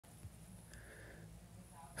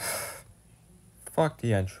fuck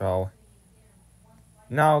the intro.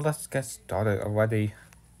 Now let's get started already.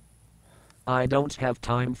 I don't have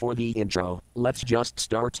time for the intro. Let's just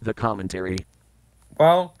start the commentary.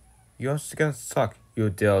 Well, you're just gonna suck,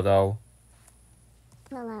 you dildo.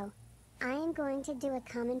 Hello. I am going to do a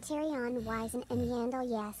commentary on Wisen and Yandel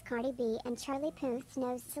Yes, Cardi B and Charlie Puth's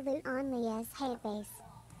nose salute on Leah's Hatebase.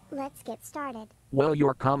 Let's get started. Well,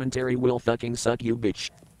 your commentary will fucking suck, you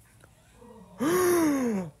bitch.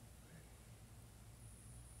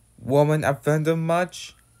 Woman offended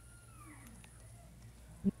much?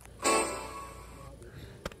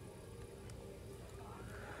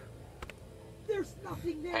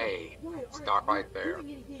 Hey, stop right there.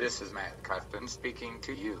 This is Matt Custon speaking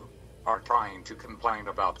to you. Are trying to complain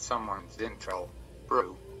about someone's intro.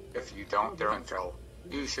 Bro, if you don't their intro,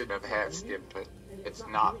 you should have had skipped it. It's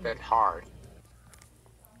not that hard.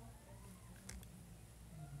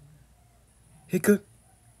 He could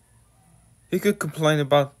complain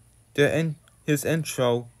about his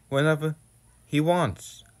intro whenever he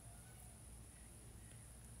wants.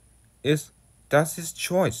 That's his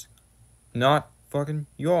choice, not fucking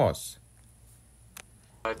yours.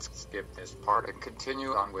 Let's skip this part and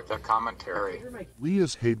continue on with the commentary.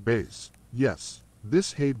 Leah's Hatebase. Yes,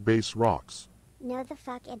 this Hatebase rocks. No the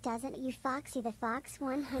fuck it doesn't, you Foxy the Fox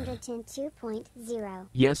 110.2.0.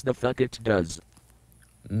 Yes, the fuck it does.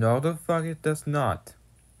 No the fuck it does not.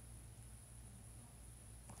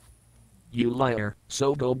 You liar,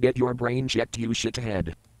 so go get your brain checked, you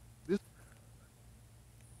shithead.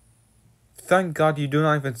 Thank God you do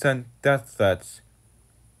not even send death threats.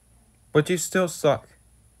 But you still suck.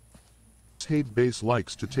 Hatebase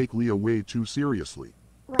likes to take Leah way too seriously.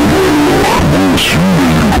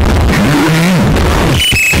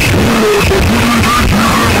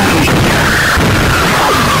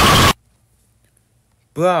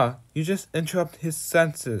 Bruh, you just interrupt his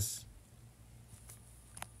senses.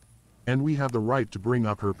 And we have the right to bring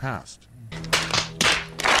up her past.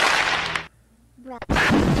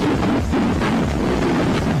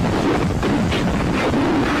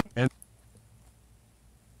 And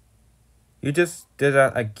You just did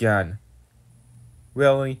that again.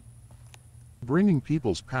 Really? bringing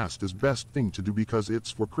people's past is best thing to do because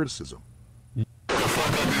it's for criticism.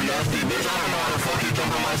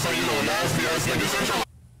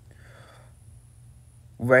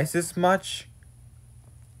 Racist much?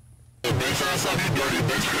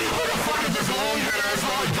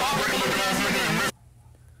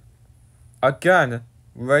 Again,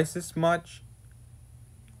 racist much?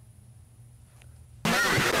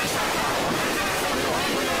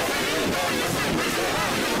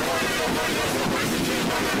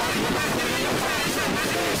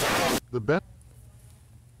 The bet.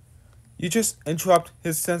 You just interrupt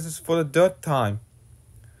his senses for the third time.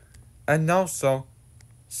 And also,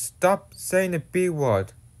 stop saying the B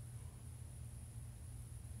word.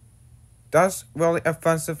 That's really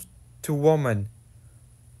offensive to women.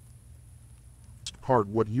 Part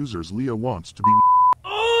what users Leah wants to be.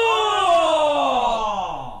 Oh!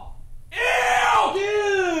 Ew!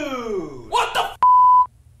 Dude! What the f?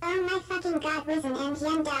 Oh my fucking god, Wisen and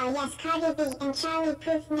Yandel Yes, Cardi B and Charlie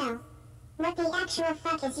Puth no. What the actual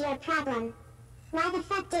fuck is your problem? Why the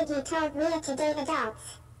fuck did you told Leah to date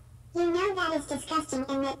adults? You know that is disgusting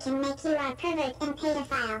and it can make you a pervert and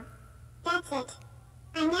pedophile. That's it.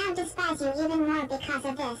 I now despise you even more because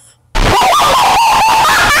of this.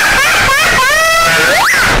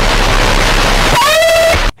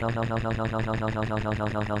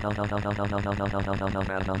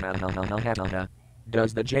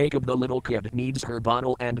 Does the Jacob the little kid needs her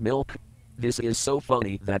bottle and milk? This is so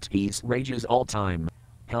funny that he's rages all time.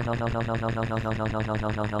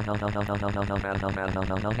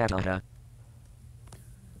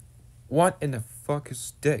 What in the fuck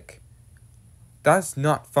is dick? That's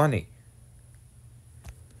not funny.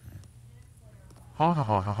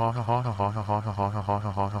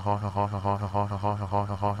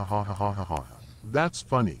 That's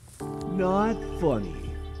funny. Not funny.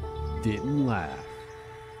 Didn't laugh.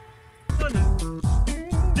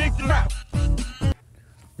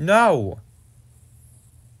 No!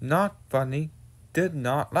 Not funny. Did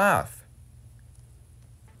not laugh.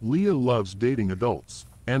 Leah loves dating adults.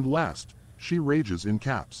 And last, she rages in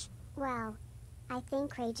caps. Well, I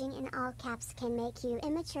think raging in all caps can make you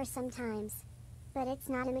immature sometimes. But it's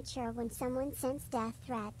not immature when someone sends death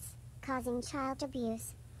threats, causing child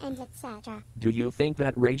abuse, and etc. Do you think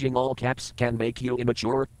that raging all caps can make you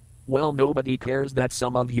immature? Well, nobody cares that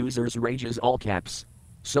some of users rages all caps.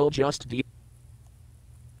 So just deal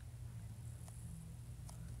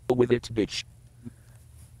with it, bitch.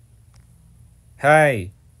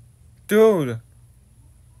 Hey! Dude!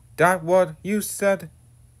 that what you said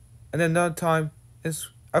and another time is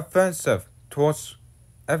offensive towards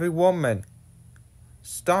every woman.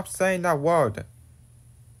 Stop saying that word.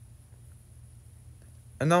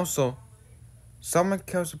 And also, someone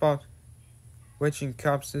cares about raging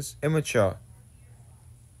caps is immature.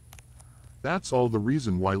 That's all the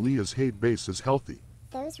reason why Leah's hate base is healthy.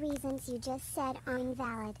 Those reasons you just said are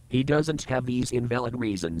invalid. He doesn't have these invalid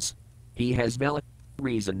reasons. He has valid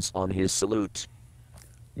reasons on his salute.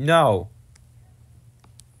 No.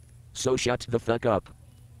 So shut the fuck up.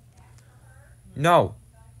 No.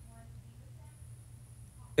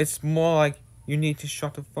 It's more like you need to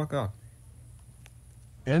shut the fuck up.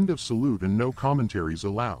 End of salute and no commentaries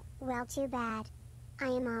allowed. Well, too bad. I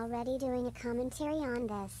am already doing a commentary on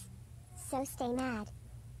this. So stay mad.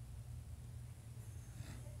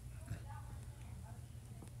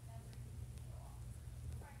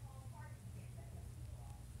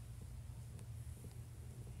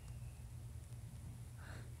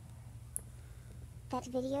 That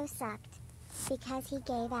video sucked. Because he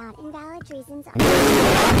gave out invalid reasons on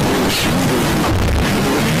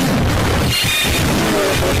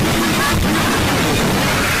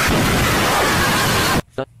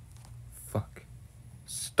Fuck.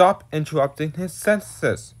 Stop interrupting his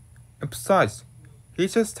sentences. And besides,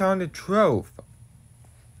 he's just telling the truth.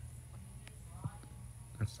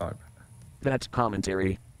 I'm sorry about that. That's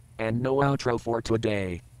commentary. And no outro for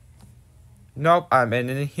today. Nope, I'm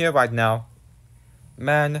in here right now.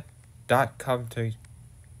 Man, that commentary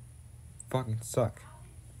fucking suck.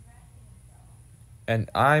 And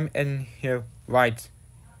I'm in here right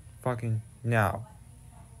fucking now.